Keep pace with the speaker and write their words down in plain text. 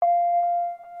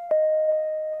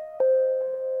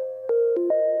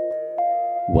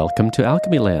Welcome to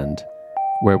Alchemy Land,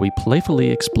 where we playfully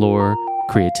explore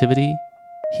creativity,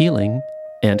 healing,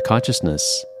 and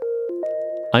consciousness.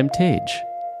 I'm Tage.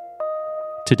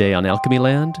 Today on Alchemy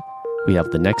Land, we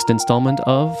have the next installment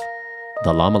of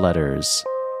The Llama Letters.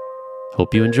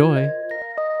 Hope you enjoy.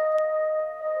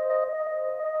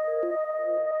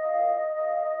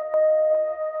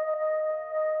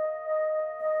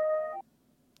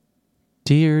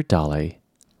 Dear Dolly,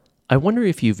 I wonder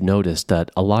if you've noticed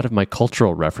that a lot of my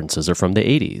cultural references are from the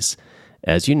 80s.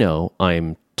 As you know,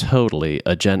 I'm totally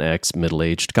a Gen X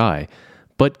middle-aged guy.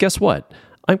 But guess what?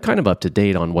 I'm kind of up to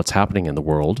date on what's happening in the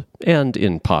world and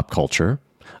in pop culture.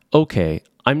 Okay,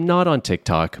 I'm not on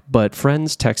Tick-Tock, but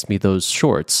friends text me those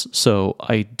shorts, so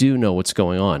I do know what's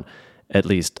going on. At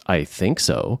least I think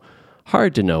so.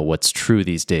 Hard to know what's true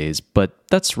these days, but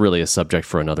that's really a subject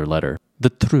for another letter. The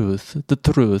truth.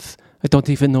 I don't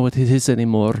even know what it is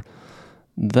anymore.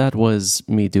 That was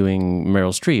me doing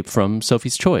Meryl Streep from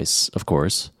Sophie's Choice, of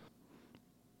course.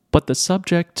 But the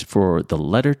subject for the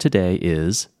letter today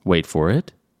is, wait for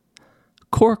it,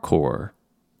 core.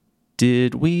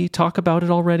 Did we talk about it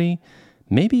already?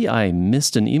 Maybe I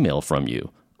missed an email from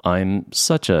you. I'm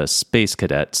such a space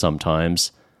cadet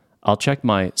sometimes. I'll check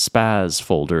my spaz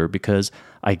folder because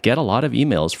I get a lot of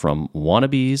emails from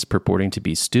wannabes purporting to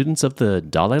be students of the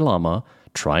Dalai Lama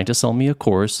trying to sell me a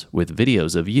course with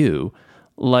videos of you,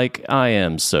 like I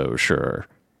am so sure.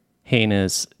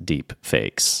 Heinous deep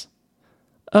fakes.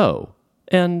 Oh,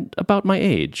 and about my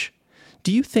age.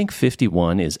 Do you think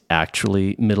 51 is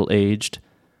actually middle-aged?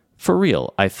 For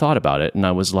real, I thought about it and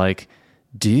I was like,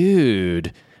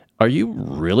 dude, are you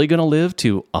really going to live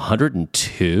to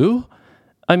 102?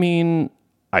 I mean,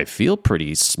 I feel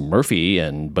pretty smurfy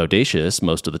and bodacious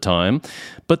most of the time,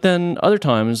 but then other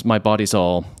times my body's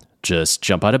all, just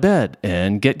jump out of bed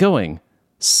and get going.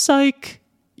 Psych!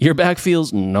 Your back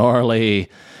feels gnarly.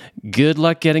 Good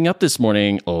luck getting up this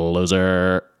morning,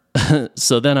 loser.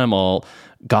 So then I'm all,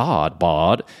 God,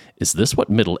 bod, is this what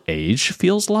middle age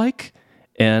feels like?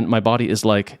 And my body is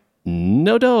like,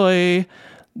 no doy.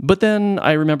 But then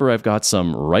I remember I've got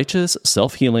some righteous,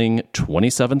 self-healing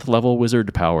 27th level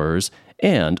wizard powers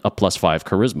and a +5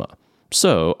 charisma.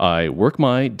 So I work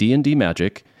my D&D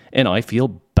magic and I feel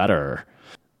better.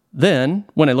 Then,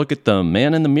 when I look at the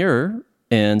man in the mirror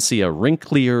and see a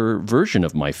wrinklier version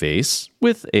of my face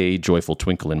with a joyful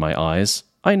twinkle in my eyes,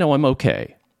 I know I'm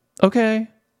okay. Okay?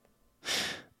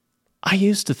 I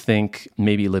used to think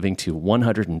maybe living to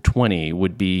 120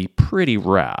 would be pretty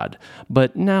rad,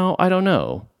 but now I don't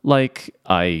know. Like,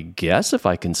 I guess if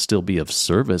I can still be of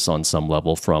service on some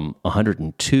level from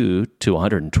 102 to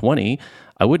 120,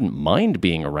 I wouldn't mind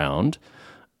being around.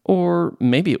 Or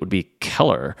maybe it would be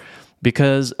Keller,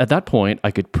 because at that point, I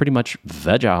could pretty much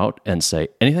veg out and say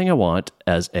anything I want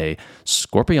as a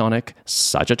scorpionic,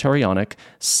 sagittarianic,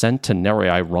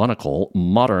 centenary-ironical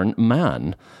modern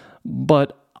man.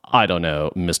 But I don't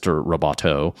know, Mr.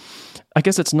 Roboto. I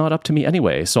guess it's not up to me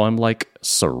anyway, so I'm like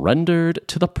surrendered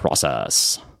to the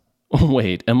process.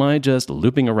 Wait, am I just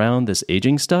looping around this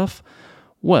aging stuff?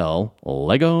 Well,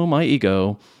 Lego my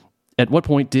ego. At what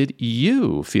point did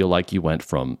you feel like you went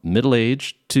from middle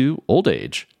age to old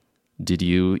age? Did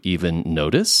you even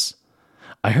notice?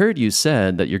 I heard you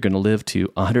said that you're going to live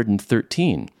to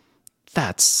 113.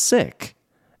 That's sick.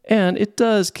 And it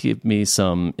does give me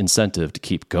some incentive to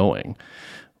keep going.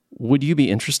 Would you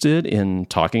be interested in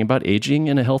talking about aging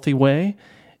in a healthy way?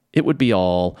 It would be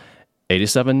all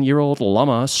 87-year-old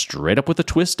llama straight up with a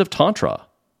twist of Tantra.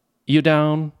 You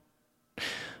down?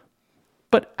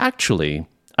 But actually,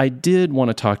 I did want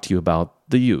to talk to you about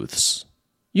the youths.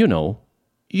 You know,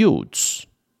 youths.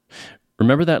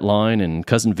 Remember that line in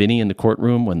Cousin Vinny in the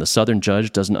courtroom when the Southern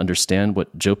judge doesn't understand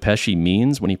what Joe Pesci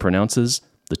means when he pronounces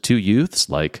the two youths,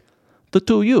 like, the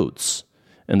two youths.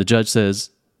 And the judge says,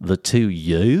 the two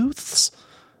youths?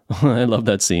 I love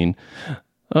that scene.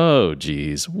 Oh,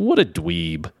 geez, what a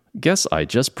dweeb. Guess I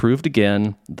just proved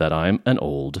again that I'm an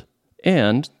old,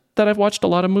 and that I've watched a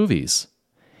lot of movies.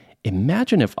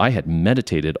 Imagine if I had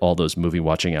meditated all those movie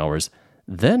watching hours,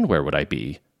 then where would I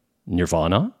be?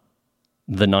 Nirvana?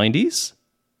 The 90s?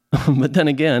 But then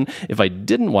again, if I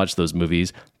didn't watch those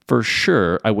movies, for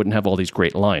sure I wouldn't have all these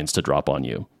great lines to drop on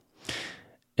you.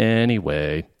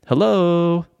 Anyway,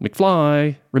 hello,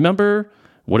 McFly, remember?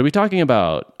 What are we talking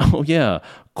about? Oh yeah,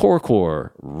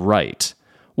 core, right.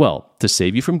 Well, to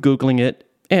save you from Googling it,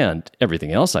 and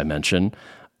everything else I mention,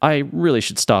 I really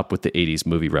should stop with the 80s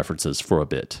movie references for a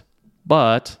bit.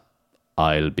 But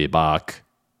I'll be back.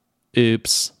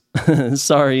 Oops.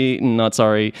 Sorry, not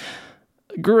sorry.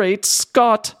 Great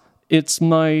Scott! It's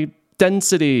my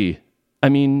density. I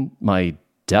mean, my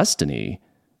destiny.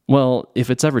 Well, if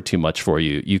it's ever too much for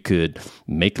you, you could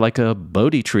make like a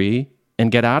Bodhi tree and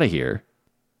get out of here.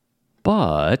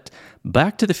 But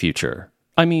Back to the Future.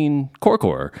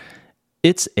 Core.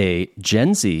 It's a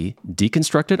Gen Z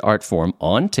deconstructed art form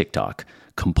on TikTok,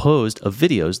 composed of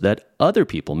videos that other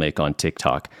people make on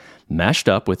TikTok, mashed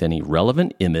up with any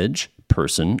relevant image,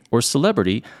 person, or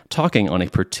celebrity talking on a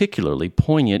particularly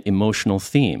poignant emotional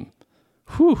theme.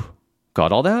 Whew,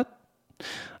 got all that?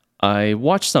 I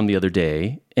watched some the other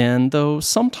day, and though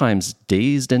sometimes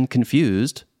dazed and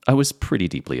confused, I was pretty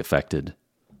deeply affected.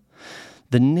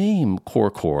 The name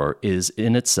Core is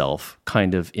in itself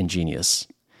kind of ingenious.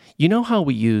 You know how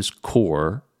we use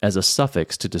core as a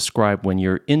suffix to describe when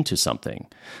you're into something?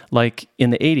 Like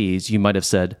in the 80s, you might have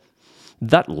said,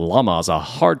 "That llama's a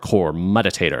hardcore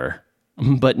meditator."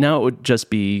 But now it would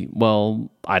just be, well,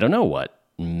 I don't know what.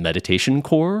 Meditation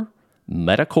core?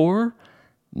 Metacore?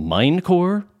 Mind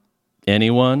core?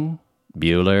 Anyone?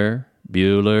 Bueller?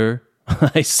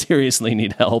 I seriously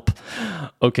need help.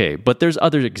 Okay, but there's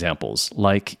other examples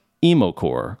like emo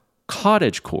core,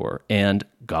 cottage core, and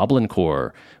goblin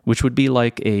core, which would be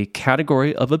like a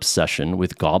category of obsession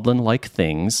with goblin-like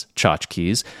things,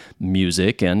 tchotchkes,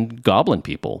 music, and goblin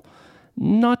people.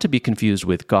 Not to be confused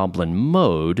with goblin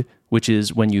mode, which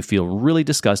is when you feel really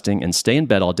disgusting and stay in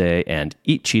bed all day and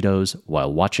eat Cheetos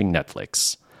while watching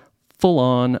Netflix.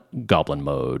 Full-on goblin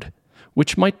mode,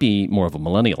 which might be more of a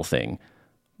millennial thing.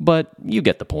 But you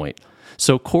get the point.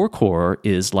 So core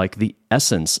is like the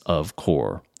essence of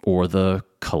core, or the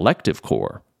collective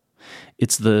core.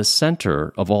 It's the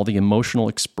center of all the emotional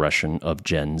expression of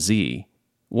Gen Z.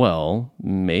 Well,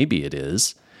 maybe it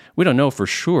is. We don't know for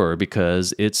sure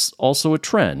because it's also a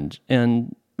trend,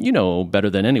 and you know better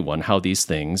than anyone how these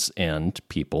things and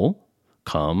people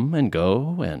come and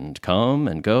go and come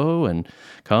and go and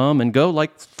come and go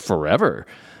like forever.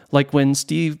 Like when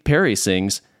Steve Perry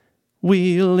sings,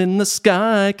 "Wheel in the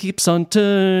sky keeps on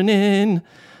turning."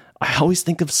 I always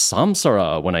think of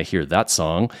Samsara when I hear that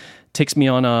song. Takes me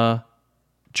on a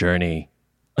journey.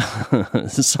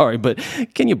 Sorry, but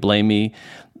can you blame me?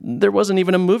 There wasn't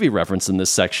even a movie reference in this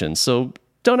section, so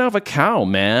don't have a cow,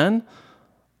 man.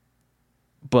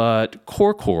 But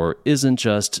core isn't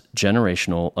just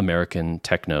generational American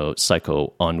techno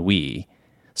psycho ennui.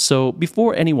 So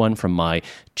before anyone from my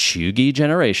chuggy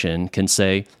generation can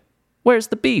say, "Where's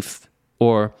the beef?"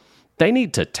 or "They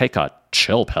need to take a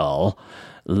chill pill,"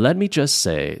 let me just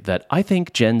say that I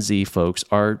think Gen Z folks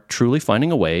are truly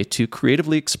finding a way to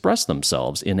creatively express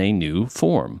themselves in a new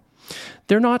form.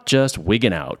 They're not just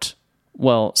wigging out.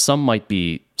 Well, some might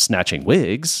be snatching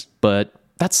wigs, but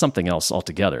that's something else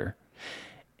altogether.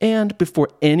 And before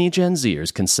any Gen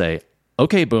Zers can say,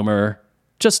 "Okay, boomer,"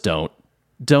 just don't.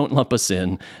 Don't lump us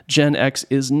in. Gen X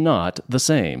is not the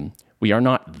same. We are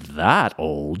not that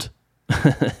old.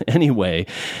 Anyway,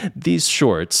 these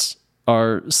shorts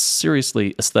are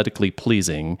seriously aesthetically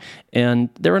pleasing, and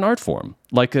they're an art form,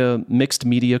 like a mixed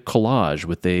media collage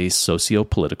with a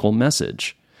socio-political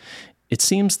message. It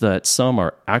seems that some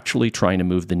are actually trying to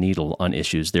move the needle on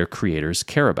issues their creators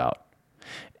care about.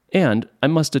 And I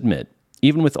must admit,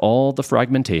 even with all the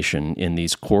fragmentation in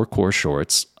these core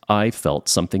shorts, I felt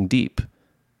something deep.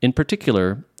 In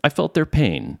particular, I felt their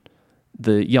pain,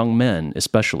 the young men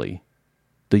especially,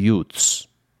 the youths.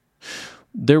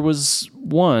 There was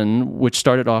one which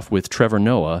started off with Trevor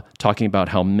Noah talking about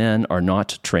how men are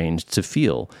not trained to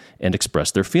feel and express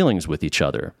their feelings with each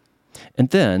other. And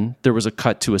then there was a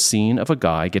cut to a scene of a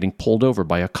guy getting pulled over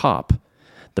by a cop.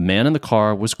 The man in the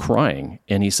car was crying,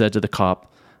 and he said to the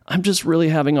cop, "I'm just really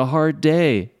having a hard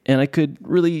day, and I could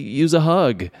really use a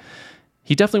hug."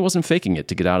 He definitely wasn't faking it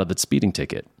to get out of the speeding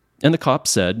ticket. And the cop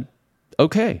said,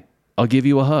 "Okay, I'll give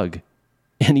you a hug."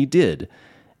 And he did.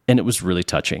 And it was really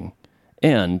touching.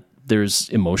 And there's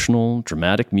emotional,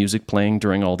 dramatic music playing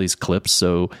during all these clips,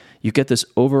 so you get this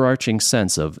overarching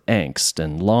sense of angst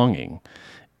and longing.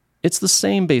 It's the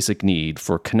same basic need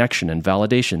for connection and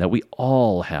validation that we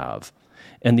all have.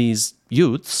 And these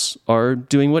youths are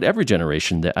doing what every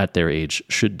generation at their age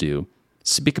should do.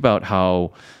 Speak about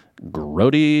how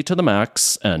grody to the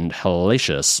max and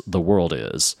hellacious the world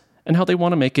is, and how they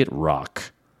want to make it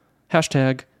rock.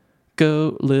 Hashtag,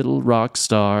 go little rock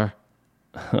star.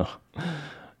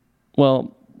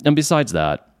 Well, and besides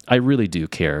that, I really do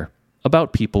care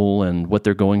about people and what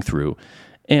they're going through,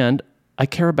 and I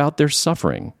care about their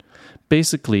suffering.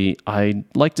 Basically, I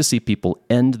like to see people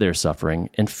end their suffering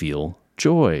and feel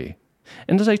joy.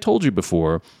 And as I told you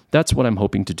before, that's what I'm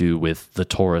hoping to do with the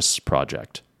Taurus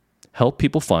Project. Help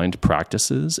people find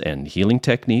practices and healing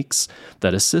techniques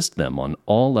that assist them on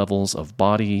all levels of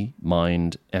body,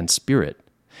 mind, and spirit.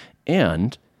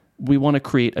 And We want to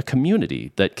create a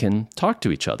community that can talk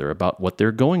to each other about what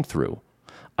they're going through.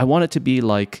 I want it to be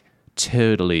like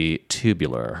totally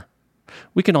tubular.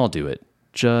 We can all do it.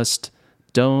 Just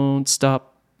don't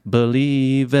stop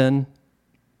believing.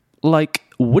 Like,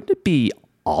 wouldn't it be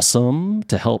awesome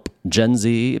to help Gen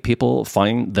Z people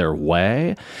find their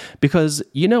way? Because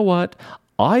you know what?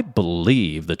 I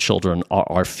believe the children are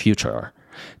our future.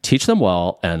 Teach them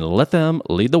well and let them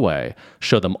lead the way.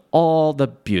 Show them all the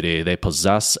beauty they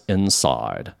possess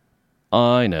inside.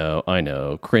 I know,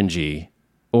 cringy.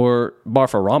 Or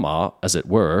Barfarama, as it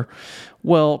were.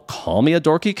 Well, call me a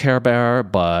dorky Care Bear,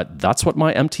 but that's what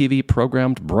my MTV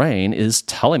programmed brain is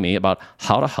telling me about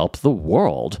how to help the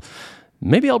world.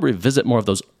 Maybe I'll revisit more of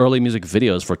those early music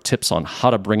videos for tips on how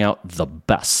to bring out the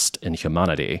best in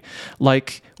humanity.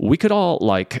 Like, we could all,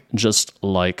 just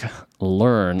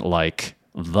learn,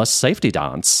 the safety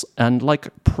dance and,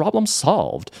 problem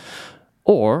solved.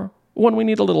 Or, when we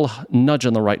need a little nudge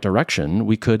in the right direction,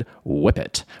 we could whip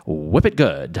it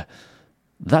good.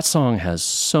 That song has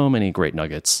so many great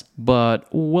nuggets, but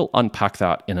we'll unpack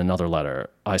that in another letter,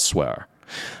 I swear.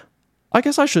 I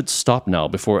guess I should stop now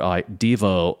before I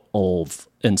devolve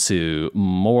into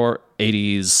more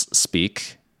 80s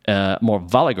speak, more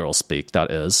Valley Girl speak,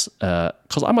 that is,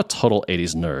 because I'm a total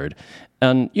 80s nerd.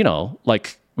 And,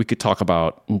 we could talk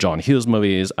about John Hughes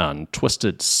movies and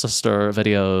Twisted Sister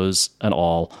videos and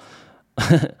all.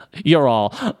 You're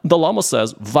all, the llama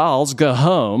says, Vals, go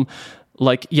home.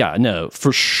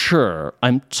 For sure.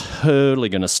 I'm totally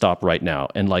going to stop right now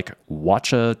and,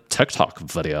 watch a Tick-Tock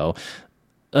video.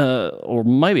 Or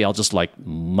maybe I'll just,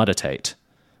 meditate.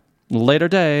 Later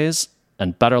days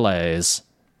and better lays.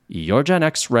 Your Gen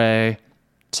X-Ray,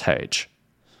 Tage.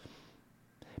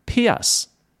 P.S.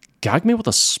 Gag me with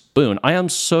a spoon. I am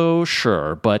so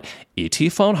sure, but E.T.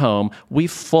 phone home, we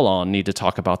full-on need to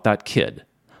talk about that kid.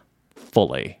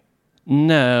 Fully.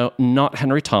 No, not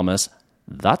Henry Thomas.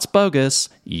 That's bogus.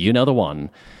 You know the one.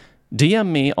 DM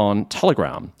me on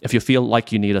Telegram if you feel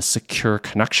like you need a secure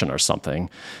connection or something.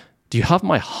 Do you have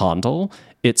my handle?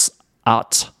 It's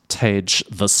at Tage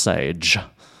the Sage.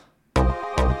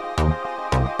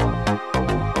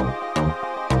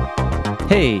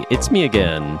 Hey, it's me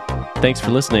again. Thanks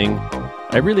for listening.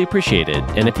 I really appreciate it.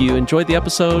 And if you enjoyed the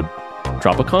episode,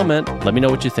 drop a comment. Let me know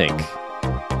what you think.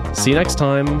 See you next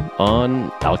time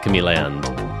on Alchemy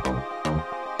Land.